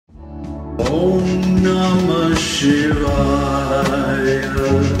Om Namah Shivaya.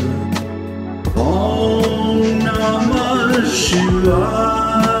 Om Namah Shivaya.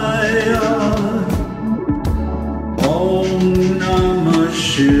 Om Namah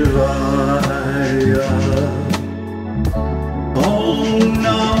Shivaya. Om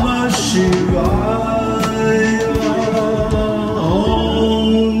Namah Shivaya.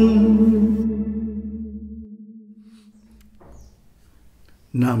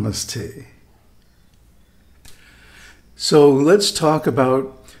 Namaste. So let's talk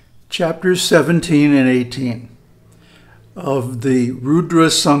about chapters 17 and 18 of the Rudra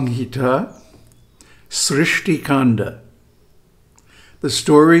Samhita, Srishti Kanda, the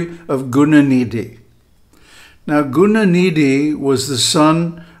story of Guṇanidhi. Now, Guṇanidhi was the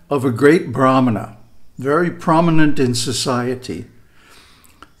son of a great brāhmaṇa, very prominent in society.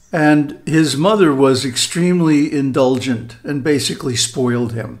 And his mother was extremely indulgent and basically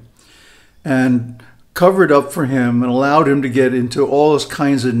spoiled him and covered up for him and allowed him to get into all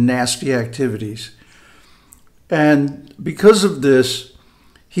kinds of nasty activities. And because of this,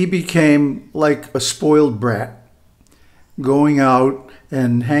 he became like a spoiled brat, going out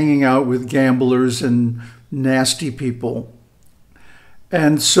and hanging out with gamblers and nasty people.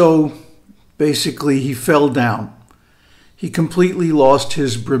 And so basically he fell down. He completely lost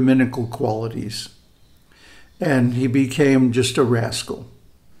his Brahminical qualities, and he became just a rascal.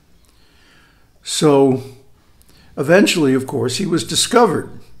 So eventually, of course, he was discovered,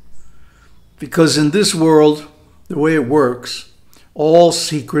 because in this world, the way it works, all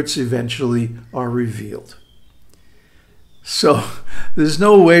secrets eventually are revealed. So there's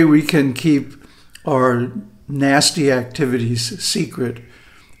no way we can keep our nasty activities secret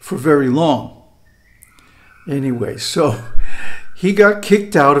for very long. Anyway, so he got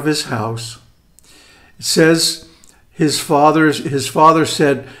kicked out of his house. It says his father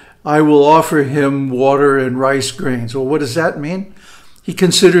said, I will offer him water and rice grains. Well, what does that mean? He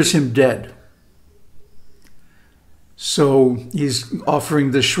considers him dead. So he's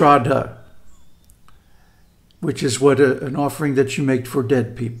offering the shraddha, which is an offering that you make for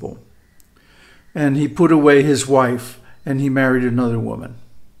dead people. And he put away his wife and he married another woman.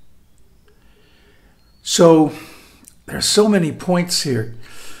 So there's so many points here.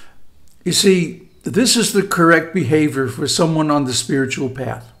 You see, this is the correct behavior for someone on the spiritual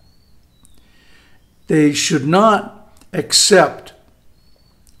path. They should not accept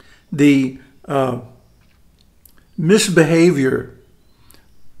the misbehavior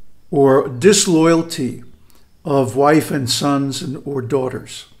or disloyalty of wife and sons or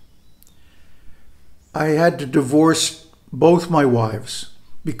daughters. I had to divorce both my wives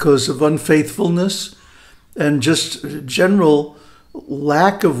because of unfaithfulness and just general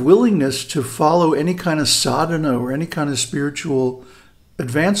lack of willingness to follow any kind of sadhana or any kind of spiritual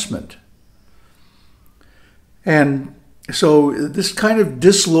advancement. And so this kind of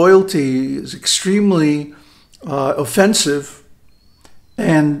disloyalty is extremely offensive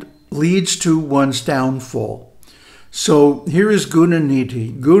and leads to one's downfall. So here is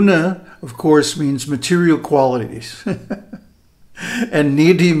Guṇanidhi. Guna, of course, means material qualities. And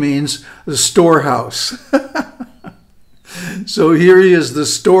Nidhi means the storehouse. So here he is, the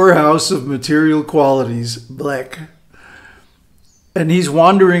storehouse of material qualities, black. And he's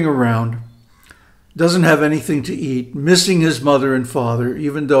wandering around, doesn't have anything to eat, missing his mother and father,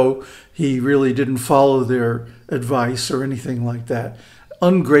 even though he really didn't follow their advice or anything like that.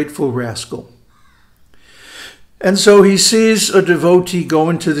 Ungrateful rascal. And so he sees a devotee go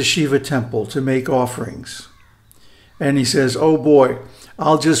into the ЩIva temple to make offerings. And he says, oh boy,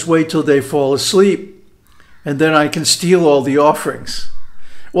 I'll just wait till they fall asleep, and then I can steal all the offerings.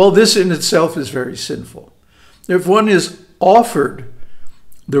 Well, this in itself is very sinful. If one is offered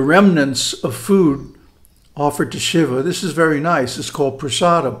the remnants of food offered to ЩIva, this is very nice. It's called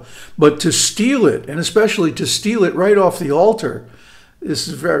prasadam. But to steal it, and especially to steal it right off the altar, this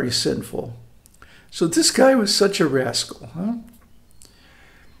is very sinful. So this guy was such a rascal. Huh?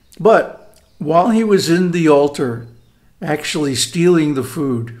 But while he was in the altar, actually stealing the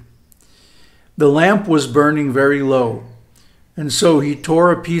food, the lamp was burning very low. And so he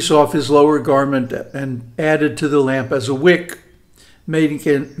tore a piece off his lower garment and added to the lamp as a wick,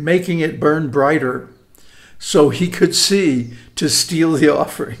 making it burn brighter so he could see to steal the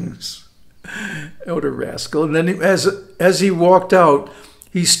offerings. What a rascal. And then as he walked out,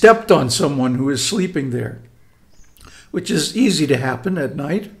 he stepped on someone who was sleeping there, which is easy to happen at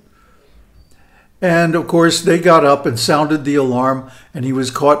night. And of course, they got up and sounded the alarm, and he was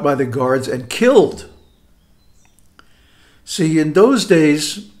caught by the guards and killed. See, in those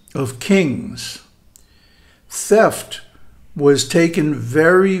days of kings, theft was taken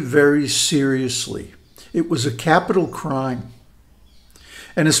very, very seriously. It was a capital crime,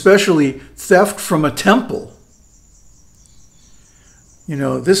 and especially theft from a temple. You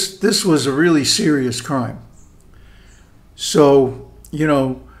know, this was a really serious crime. So, you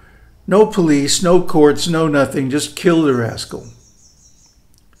know, no police, no courts, no nothing, just kill the rascal.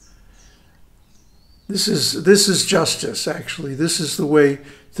 This is justice, actually. This is the way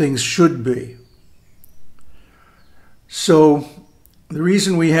things should be. So the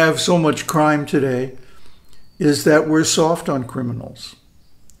reason we have so much crime today is that we're soft on criminals.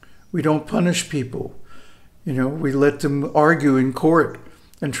 We don't punish people. You know, we let them argue in court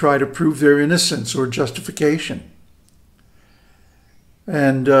and try to prove their innocence or justification.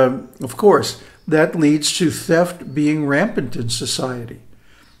 And of course, that leads to theft being rampant in society,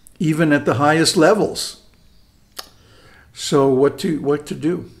 even at the highest levels. So what to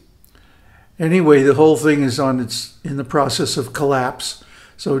do? Anyway, the whole thing is in the process of collapse.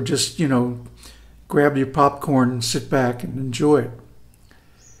 So just, you know, grab your popcorn and sit back and enjoy it.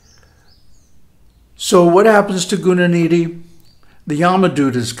 So what happens to Guṇanidhi? The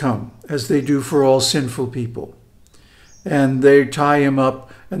Yajñaduttas come, as they do for all sinful people. And they tie him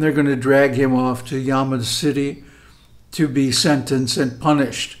up, and they're going to drag him off to Yama's city to be sentenced and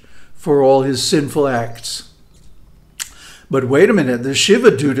punished for all his sinful acts. But wait a minute, the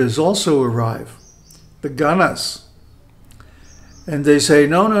ЩIva Duttas also arrive, the Ganas. And they say,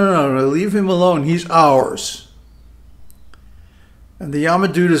 no, leave him alone, he's ours. And the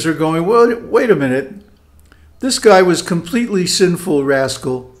Yamaduttas are going, well, wait a minute. This guy was completely sinful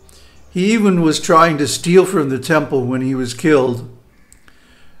rascal. He even was trying to steal from the temple when he was killed.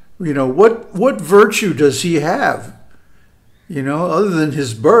 You know, what virtue does he have? You know, other than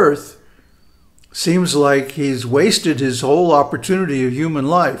his birth, seems like he's wasted his whole opportunity of human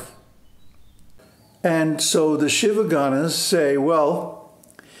life. And so the ЩIva Ganas say, well,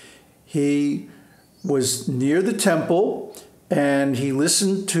 he was near the temple and he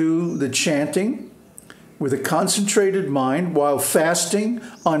listened to the chanting with a concentrated mind while fasting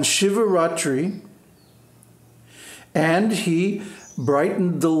on Shivaratri, and he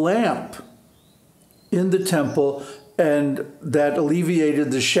brightened the lamp in the temple, and that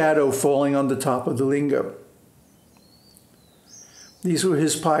alleviated the shadow falling on the top of the linga. These were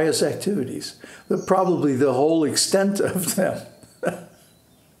his pious activities, probably the whole extent of them.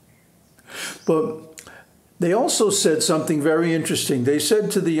 But they also said something very interesting. They said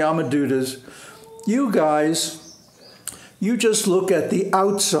to the Yamaduttas, you guys, you just look at the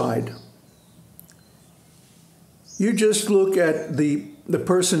outside. You just look at the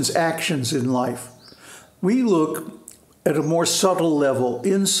person's actions in life. We look at a more subtle level,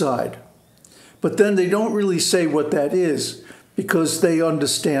 inside. But then they don't really say what that is because they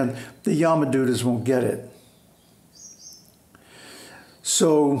understand the Yamaduttas won't get it.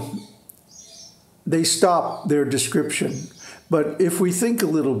 So they stop their description. But if we think a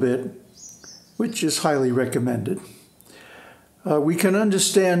little bit, which is highly recommended, we can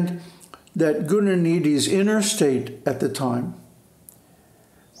understand that Guṇanidhi's inner state at the time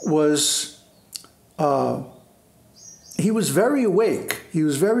was, he was very awake, he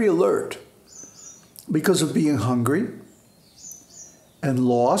was very alert because of being hungry and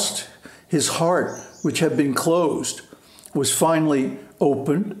lost. His heart, which had been closed, was finally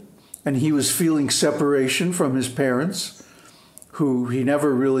opened, and he was feeling separation from his parents, who he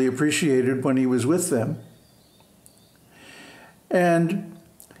never really appreciated when he was with them. And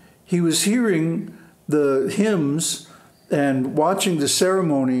he was hearing the hymns and watching the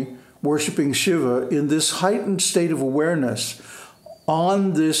ceremony, worshiping Shiva in this heightened state of awareness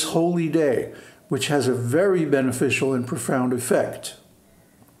on this holy day, which has a very beneficial and profound effect.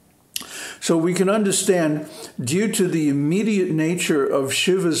 So we can understand, due to the immediate nature of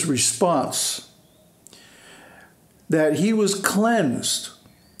Shiva's response, that he was cleansed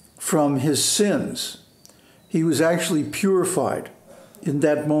from his sins. He was actually purified in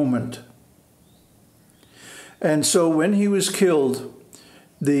that moment. And so when he was killed,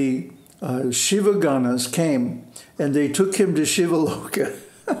 the ЩIva Ganas came and they took him to Shivaloka.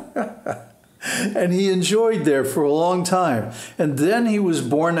 And he enjoyed there for a long time. And then he was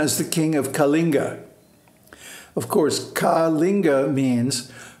born as the king of Kalinga. Of course, Kalinga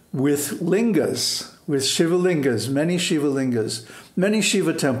means with lingas, with Shivalingas, many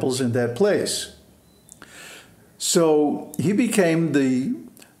Shiva temples in that place. So he became the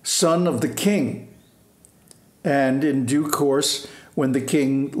son of the king. And in due course, when the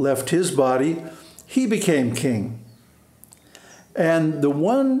king left his body, he became king. And the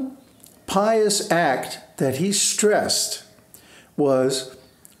one pious act that he stressed was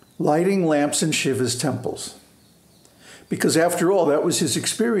lighting lamps in Shiva's temples. because after all, that was his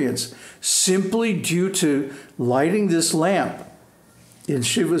experience. Simply due to lighting this lamp in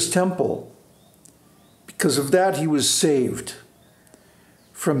Shiva's temple, because of that, he was saved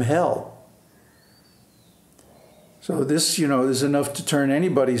from hell. So this, is enough to turn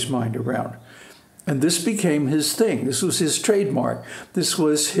anybody's mind around. And this became his thing. This was his trademark. This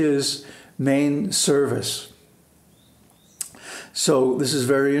was his main service. So this is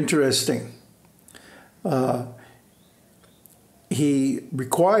very interesting. He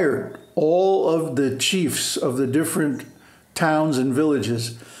required all of the chiefs of the different towns and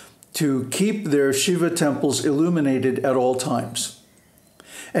villages to keep their Shiva temples illuminated at all times.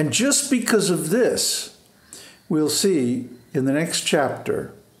 And just because of this, we'll see in the next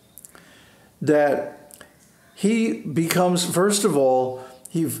chapter that he becomes, first of all,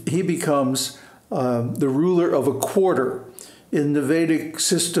 he becomes the ruler of a quarter. In the Vedic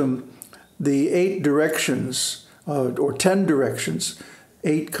system, the 8 directions, or 10 directions,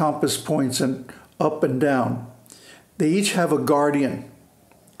 8 compass points and up and down, they each have a guardian.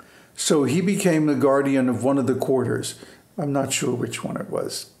 So he became the guardian of one of the quarters. I'm not sure which one it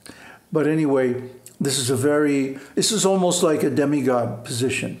was. But anyway, this is almost like a demigod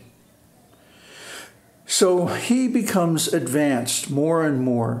position. So he becomes advanced more and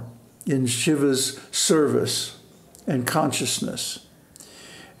more in Shiva's service and consciousness.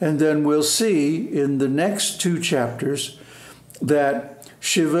 And then we'll see in the next 2 chapters that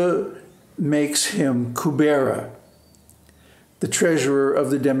Shiva makes him Kubera, the treasurer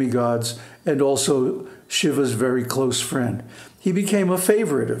of the demigods, and also Shiva's very close friend. He became a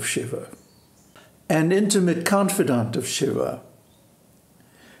favorite of Shiva, an intimate confidant of Shiva,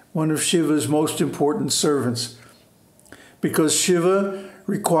 one of Shiva's most important servants, because Shiva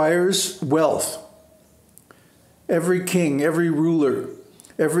requires wealth. Every king, every ruler,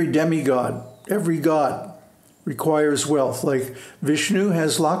 every demigod, every god requires wealth. Like Vishnu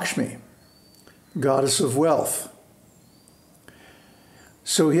has Lakshmi, goddess of wealth.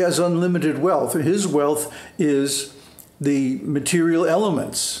 So he has unlimited wealth. His wealth is the material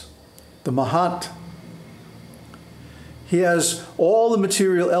elements, the Mahat. He has all the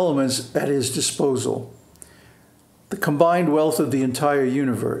material elements at his disposal, the combined wealth of the entire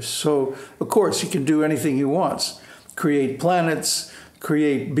universe. So, of course, he can do anything he wants. Create planets,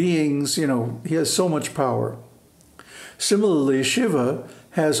 create beings, he has so much power. Similarly, Shiva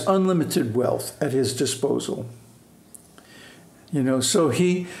has unlimited wealth at his disposal. So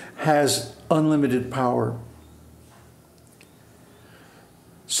he has unlimited power.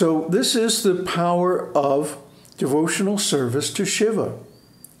 So this is the power of devotional service to Shiva.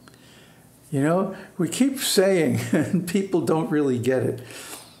 We keep saying, and people don't really get it,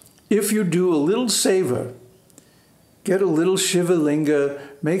 if you do a little seva, get a little Shiva linga,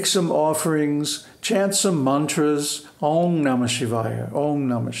 make some offerings, chant some mantras, Om Namah Shivaya, Om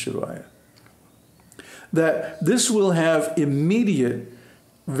Namah Shivaya, that this will have immediate,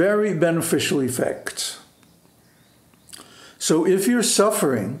 very beneficial effects. So if you're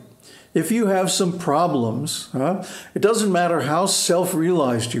suffering, if you have some problems, it doesn't matter how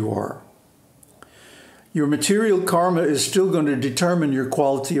self-realized you are. Your material karma is still going to determine your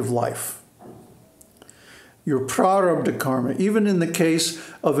quality of life. Your prarabdha karma, even in the case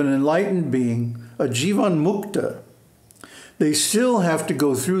of an enlightened being, a jivan mukta, they still have to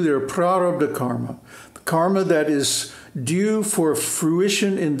go through their prarabdha karma, the karma that is due for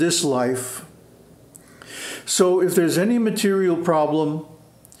fruition in this life. So if there's any material problem,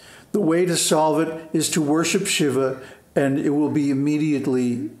 the way to solve it is to worship Shiva, and it will be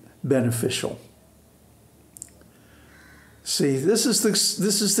immediately beneficial. See, this is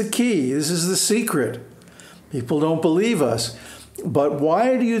the key. This is the secret. People don't believe us. But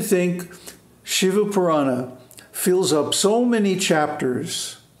why do you think Shiva Purana fills up so many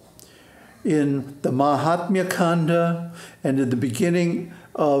chapters in the Mahatmya Kanda and in the beginning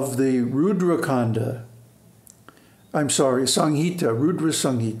of the Rudra Kanda? Samhita, Rudra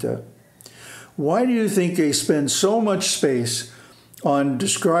Samhita. Why do you think they spend so much space on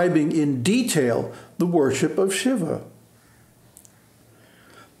describing in detail the worship of Shiva?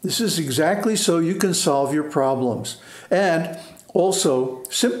 This is exactly so you can solve your problems. And also,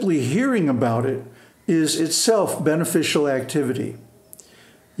 simply hearing about it is itself beneficial activity.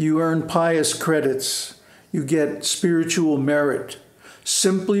 You earn pious credits. You get spiritual merit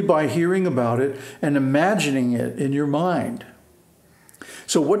simply by hearing about it and imagining it in your mind.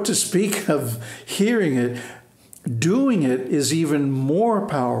 So what to speak of hearing it, doing it is even more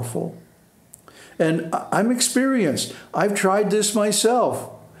powerful. And I'm experienced. I've tried this myself,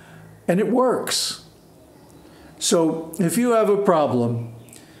 and it works. So if you have a problem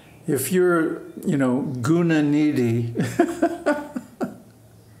If you're, Guṇanidhi,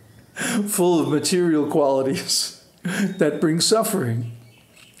 full of material qualities that bring suffering,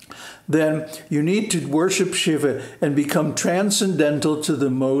 then you need to worship ЩIva and become transcendental to the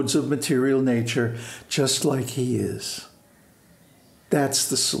modes of material nature, just like he is. That's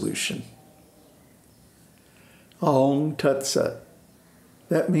the solution. Aum Tat Sat.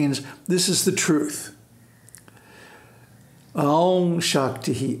 That means this is the truth. Aum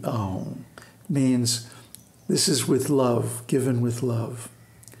Shakti Aum means this is with love, given with love.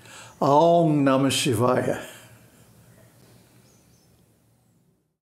 Aum Namah Shivaya.